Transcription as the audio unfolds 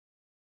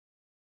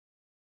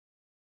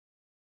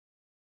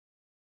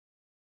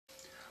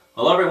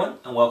Hello everyone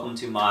and welcome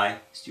to my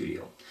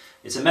studio.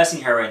 It's a mess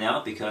in here right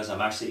now because I'm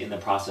actually in the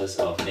process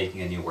of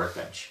making a new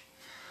workbench.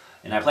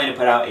 And I plan to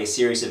put out a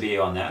series of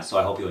videos on that, so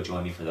I hope you'll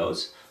join me for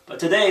those. But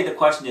today the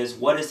question is,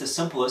 what is the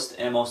simplest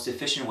and most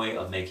efficient way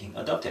of making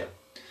a dovetail?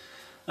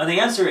 Now the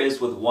answer is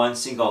with one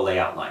single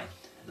layout line.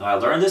 Now I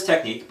learned this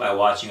technique by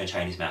watching a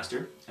Chinese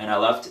master, and I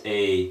left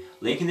a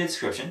link in the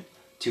description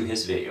to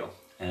his video.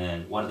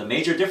 And one of the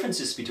major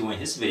differences between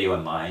his video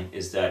and mine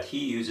is that he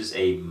uses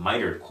a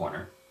mitered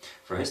corner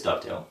for his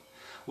dovetail,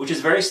 which is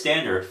very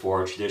standard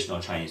for traditional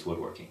Chinese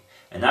woodworking.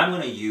 And I'm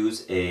going to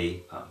use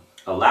a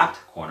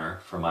lapped corner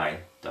for my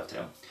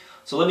dovetail.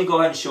 So let me go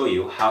ahead and show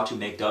you how to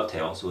make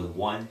dovetails with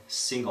one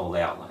single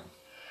layout line.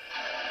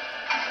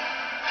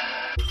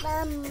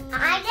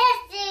 I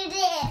just do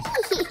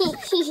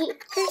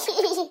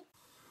this.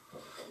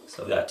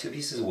 So I've got two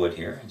pieces of wood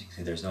here. As you can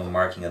see, there's no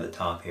marking at the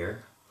top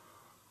here,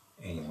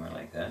 anywhere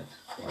like that,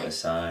 or the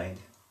side,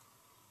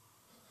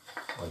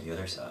 or the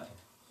other side.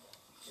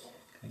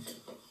 Okay.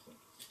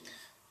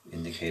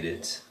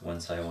 Indicated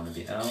one side I want to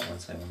be out, one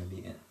side I want to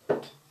be in.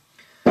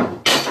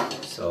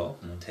 So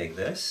I'm going to take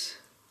this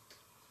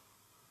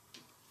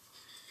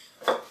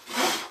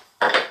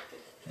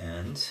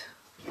and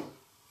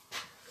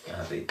I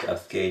have a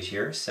depth gauge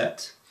here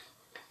set.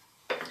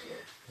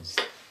 Just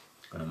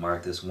going to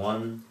mark this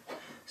one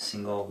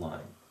single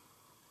line.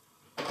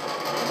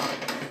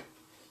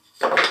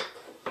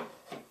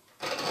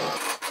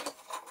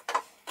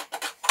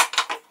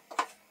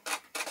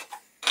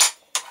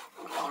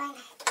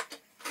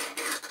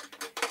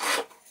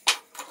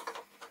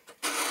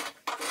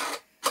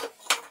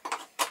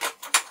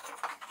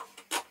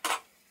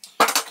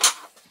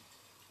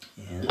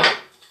 And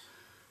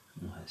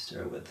I'm going to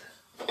start with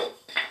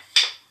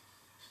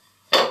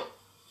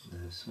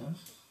this one.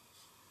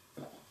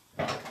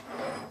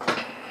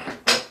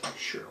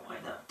 Sure, why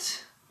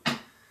not?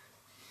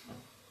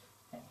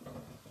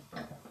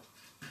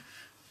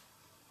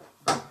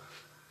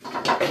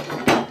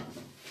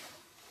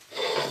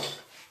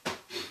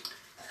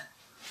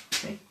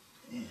 Okay,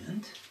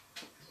 and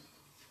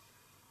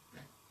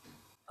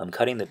I'm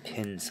cutting the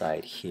pin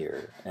side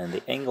here, and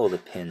the angle of the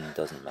pin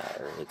doesn't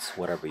matter, it's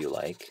whatever you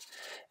like.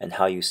 And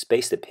how you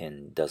space the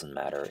pin doesn't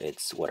matter,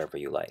 it's whatever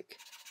you like.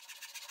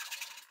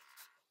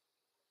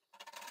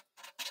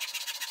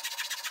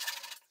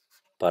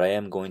 But I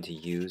am going to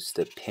use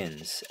the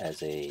pins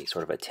as a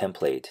sort of a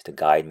template to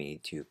guide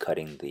me to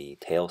cutting the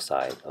tail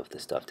side of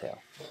this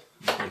dovetail.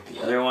 Take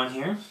the other one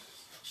here,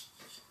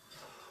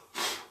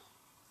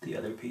 the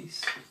other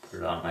piece, put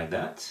it on like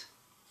that.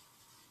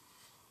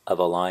 I've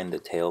aligned the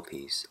tail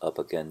piece up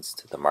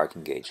against the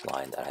marking gauge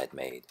line that I had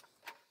made.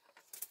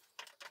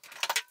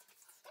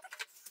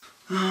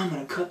 I'm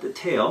going to cut the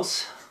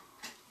tails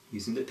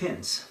using the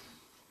pins.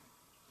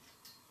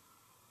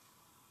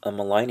 I'm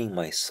aligning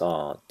my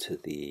saw to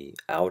the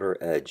outer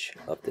edge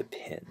of the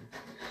pin,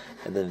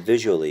 and then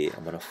visually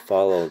I'm going to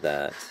follow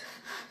the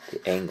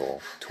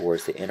angle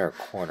towards the inner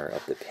corner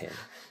of the pin.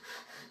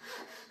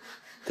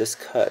 This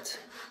cut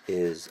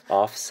is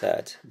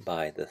offset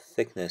by the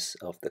thickness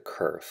of the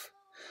kerf.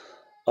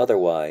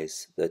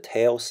 Otherwise, the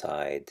tail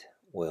side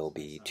will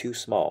be too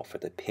small for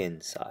the pin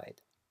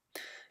side.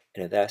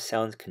 And if that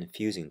sounds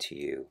confusing to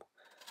you,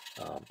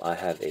 I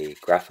have a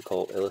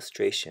graphical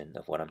illustration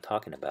of what I'm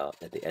talking about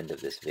at the end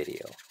of this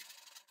video.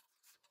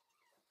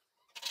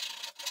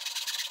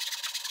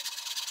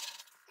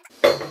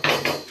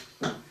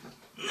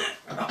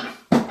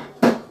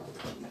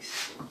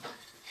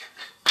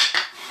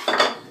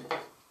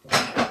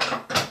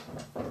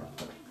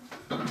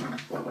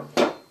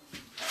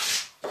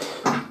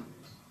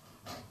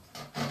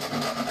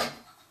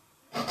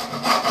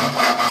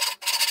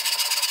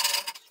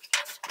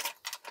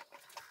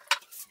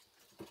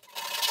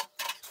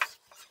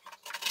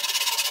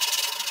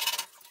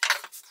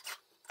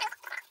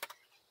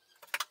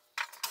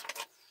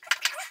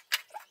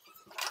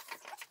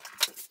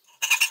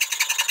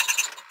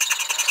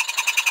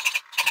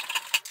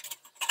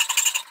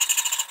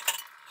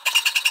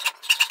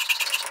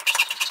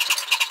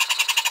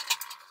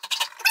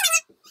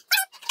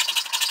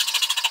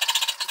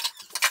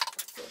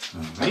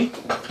 Alright,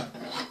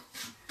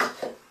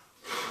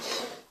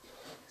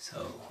 so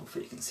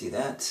hopefully you can see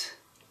that.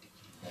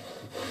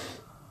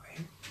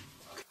 Alright.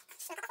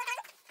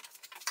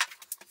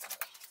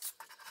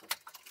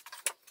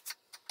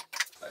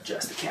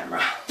 Adjust the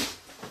camera.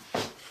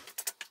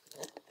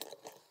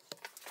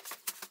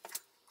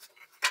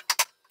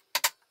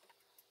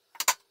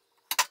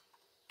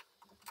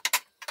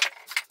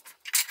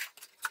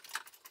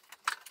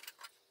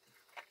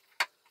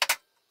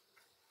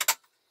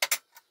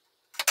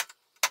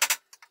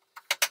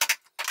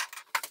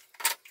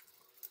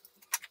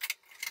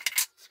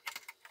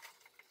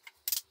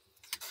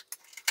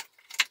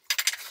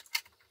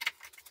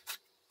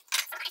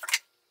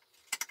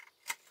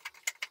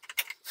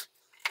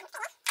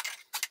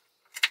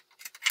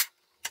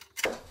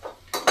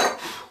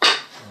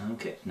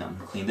 Okay, now I'm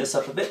going to clean this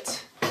up a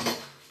bit.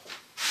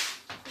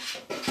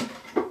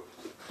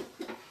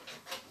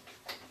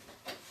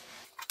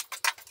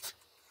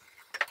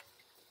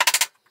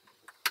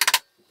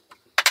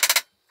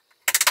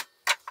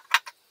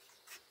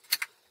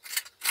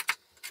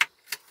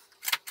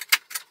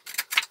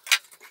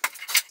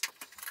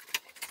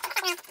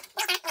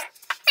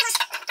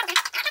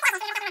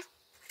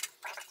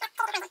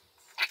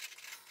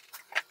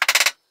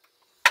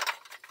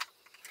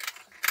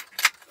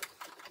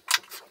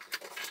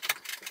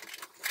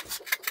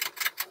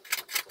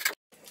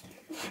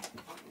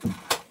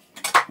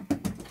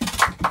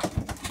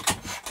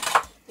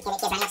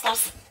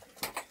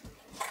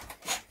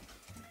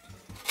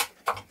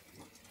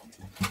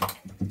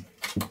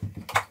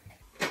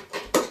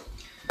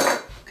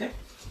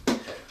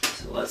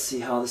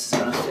 how this is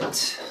gonna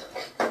fit.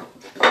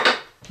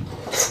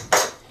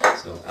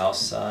 So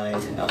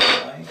outside here.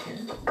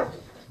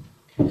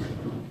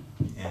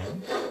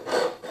 And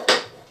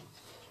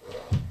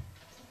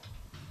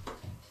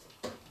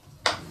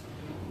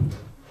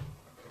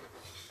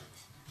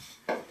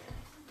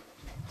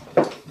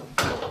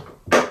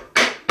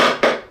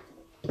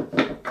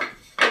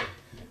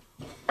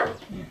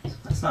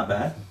that's not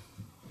bad.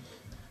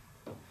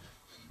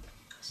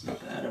 That's not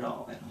bad at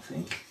all, I don't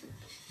think.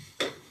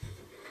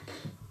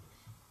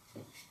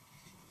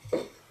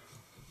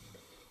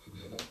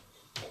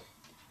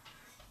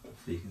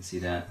 So you can see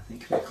that. I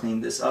think if I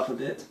clean this up a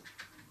bit.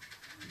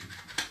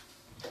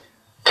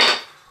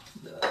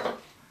 There's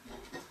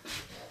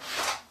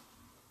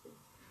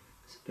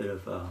a bit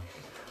of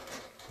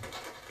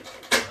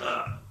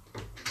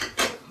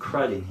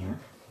crud in here.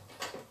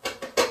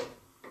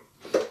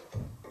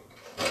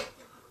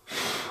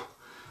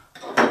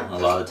 A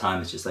lot of the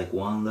time it's just like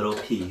one little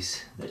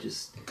piece that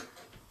just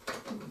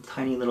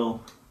tiny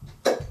little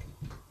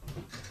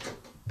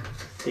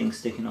thing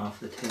sticking off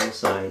the tail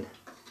side.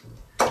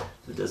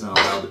 So it doesn't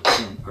allow the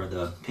pin, or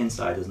the pin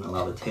side doesn't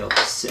allow the tail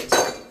to sit.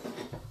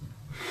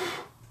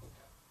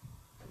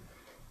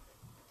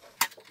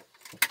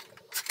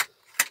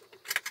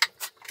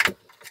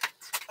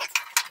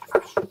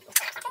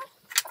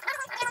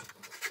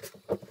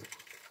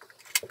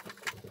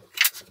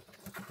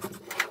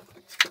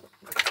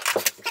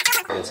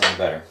 It sounds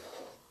better.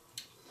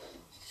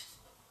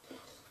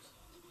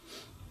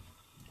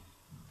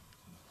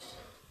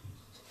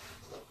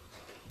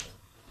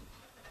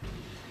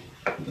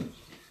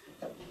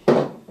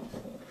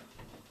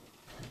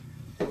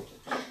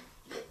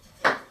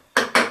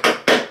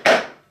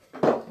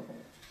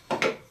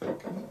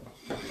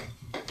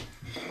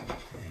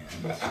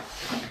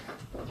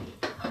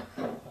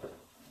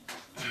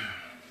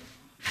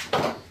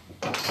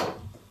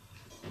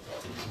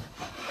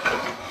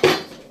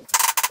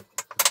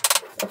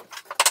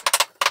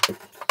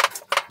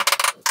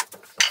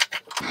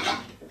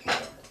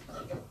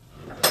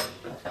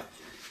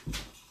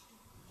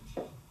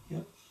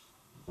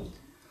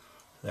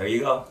 There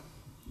you go.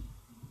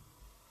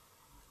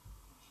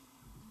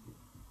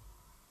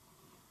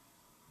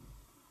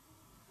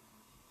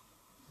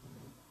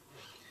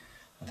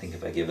 I think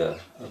if I give a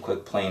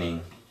quick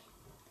planing,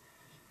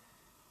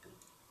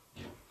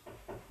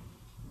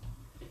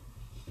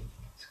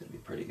 it's going to be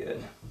pretty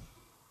good.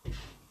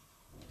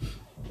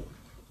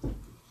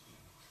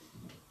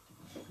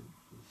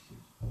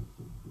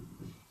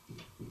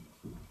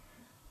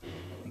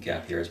 The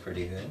gap here is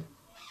pretty good.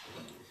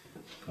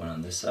 One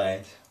on this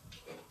side.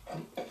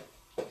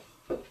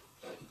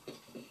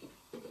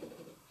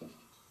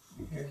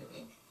 Here.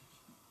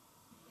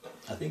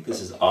 I think this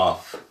is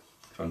off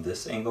from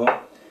this angle.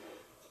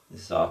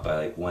 This is off by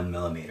like 1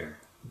 millimeter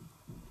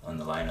on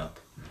the lineup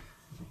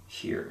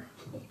here.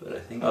 But I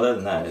think other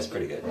than that, it's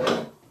pretty good.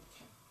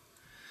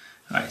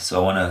 Alright,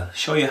 so I want to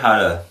show you how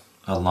to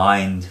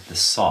align the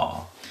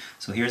saw.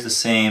 So here's the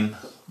same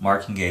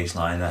marking gauge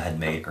line that I had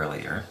made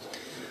earlier.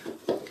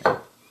 Okay.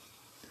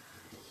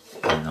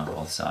 And on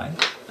both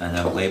sides. And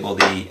I've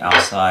labeled the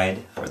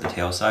outside for the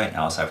tail side and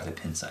outside for the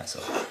pin side. So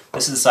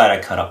this is the side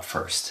I cut up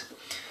first.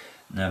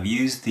 And I've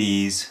used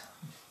these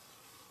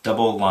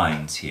double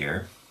lines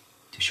here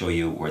to show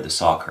you where the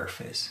saw kerf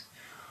is.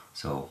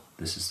 So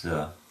this is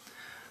the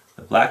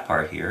black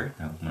part here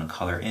that I'm going to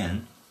color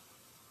in.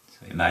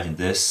 So imagine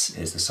this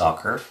is the saw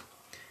kerf,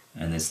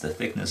 and it's the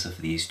thickness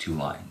of these two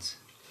lines.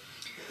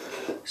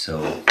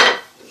 So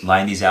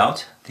line these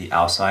out, the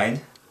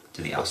outside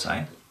to the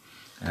outside,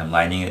 and I'm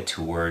lining it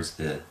towards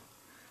the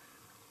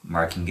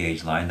marking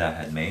gauge line that I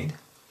had made.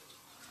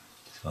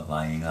 So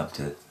lining up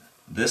to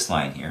this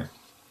line here.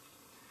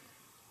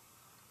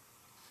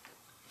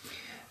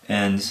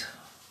 And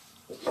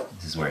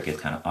this is where it gets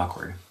kind of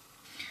awkward.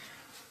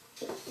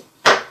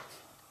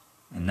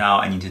 And now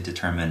I need to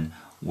determine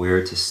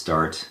where to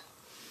start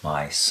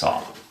my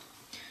saw.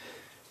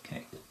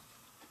 Okay.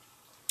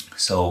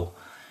 So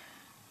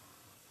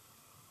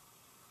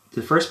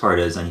the first part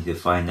is I need to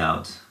find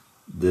out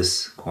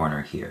this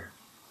corner here.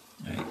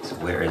 Right, so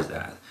where is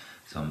that?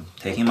 So I'm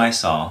taking my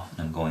saw and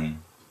I'm going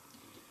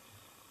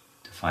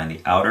to find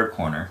the outer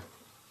corner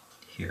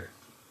here.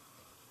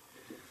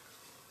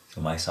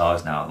 So my saw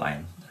is now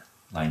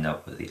lined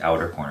up with the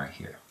outer corner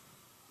here.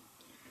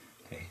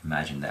 Okay,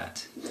 imagine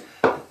that.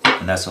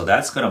 And that's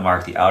going to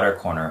mark the outer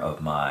corner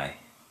of my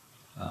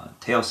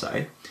tail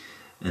side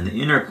and the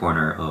inner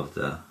corner of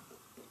the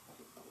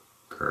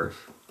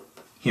kerf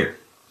here.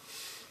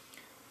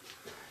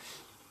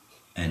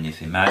 And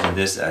if you imagine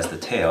this as the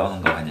tail,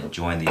 I'm going to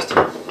join these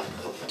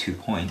two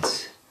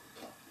points.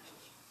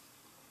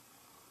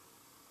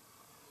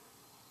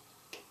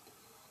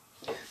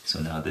 So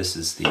now this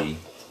is the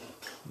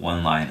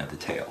one line of the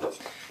tail,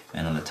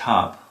 and on the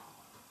top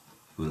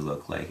it would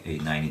look like a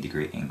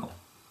 90-degree angle.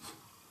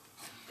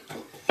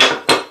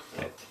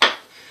 Okay.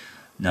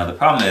 Now the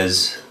problem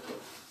is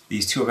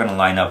these two are going to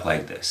line up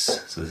like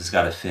this, so this has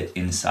got to fit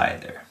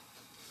inside there.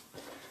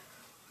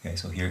 Okay,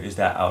 so here is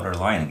that outer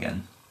line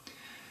again,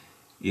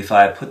 If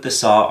I put the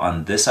saw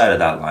on this side of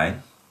that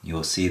line,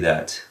 you'll see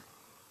that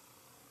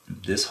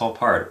this whole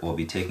part will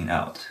be taken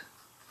out.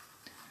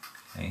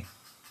 Okay.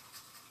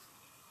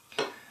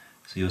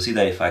 So you'll see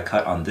that if I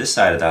cut on this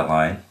side of that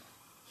line,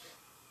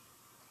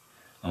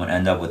 I'm going to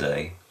end up with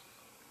a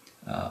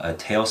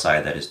tail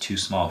side that is too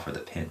small for the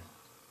pin.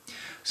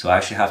 So I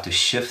actually have to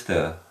shift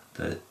the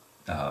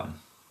cut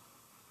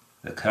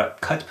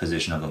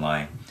position of the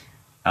line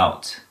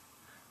out.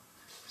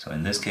 So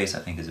in this case, I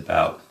think it's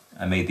about,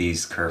 I made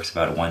these curves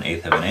about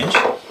 1/8 of an inch.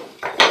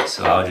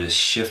 So I'll just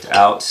shift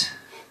out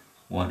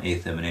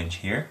 1/8 of an inch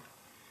here.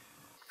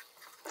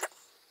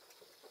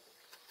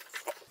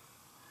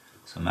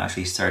 So I'm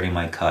actually starting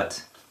my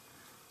cut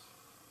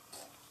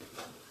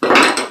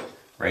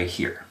right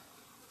here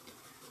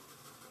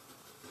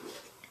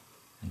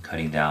and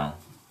cutting down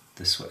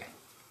this way.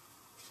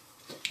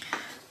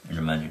 And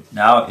remember,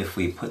 now if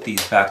we put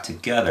these back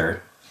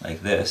together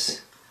like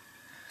this,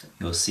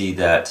 you'll see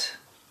that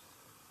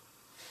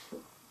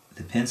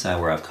the pin side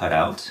where I've cut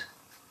out,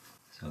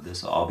 so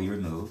this will all be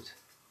removed,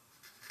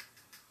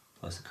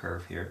 plus the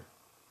curve here,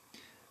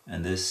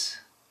 and this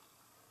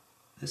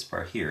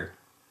part here,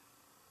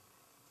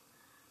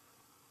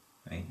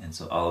 right? And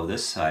so all of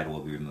this side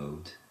will be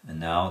removed, and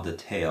now the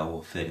tail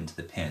will fit into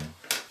the pin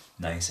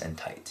nice and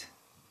tight.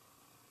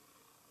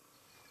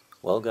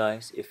 Well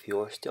guys, if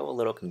you're still a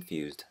little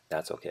confused,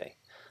 that's okay.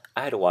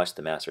 I had to watch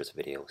the master's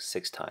video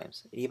 6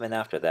 times. Even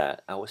after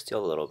that, I was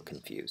still a little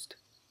confused.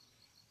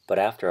 But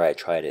after I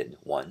tried it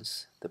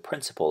once, the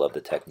principle of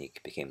the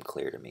technique became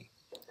clear to me.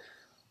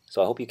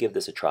 So I hope you give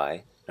this a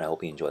try, and I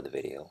hope you enjoyed the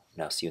video,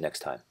 and I'll see you next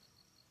time.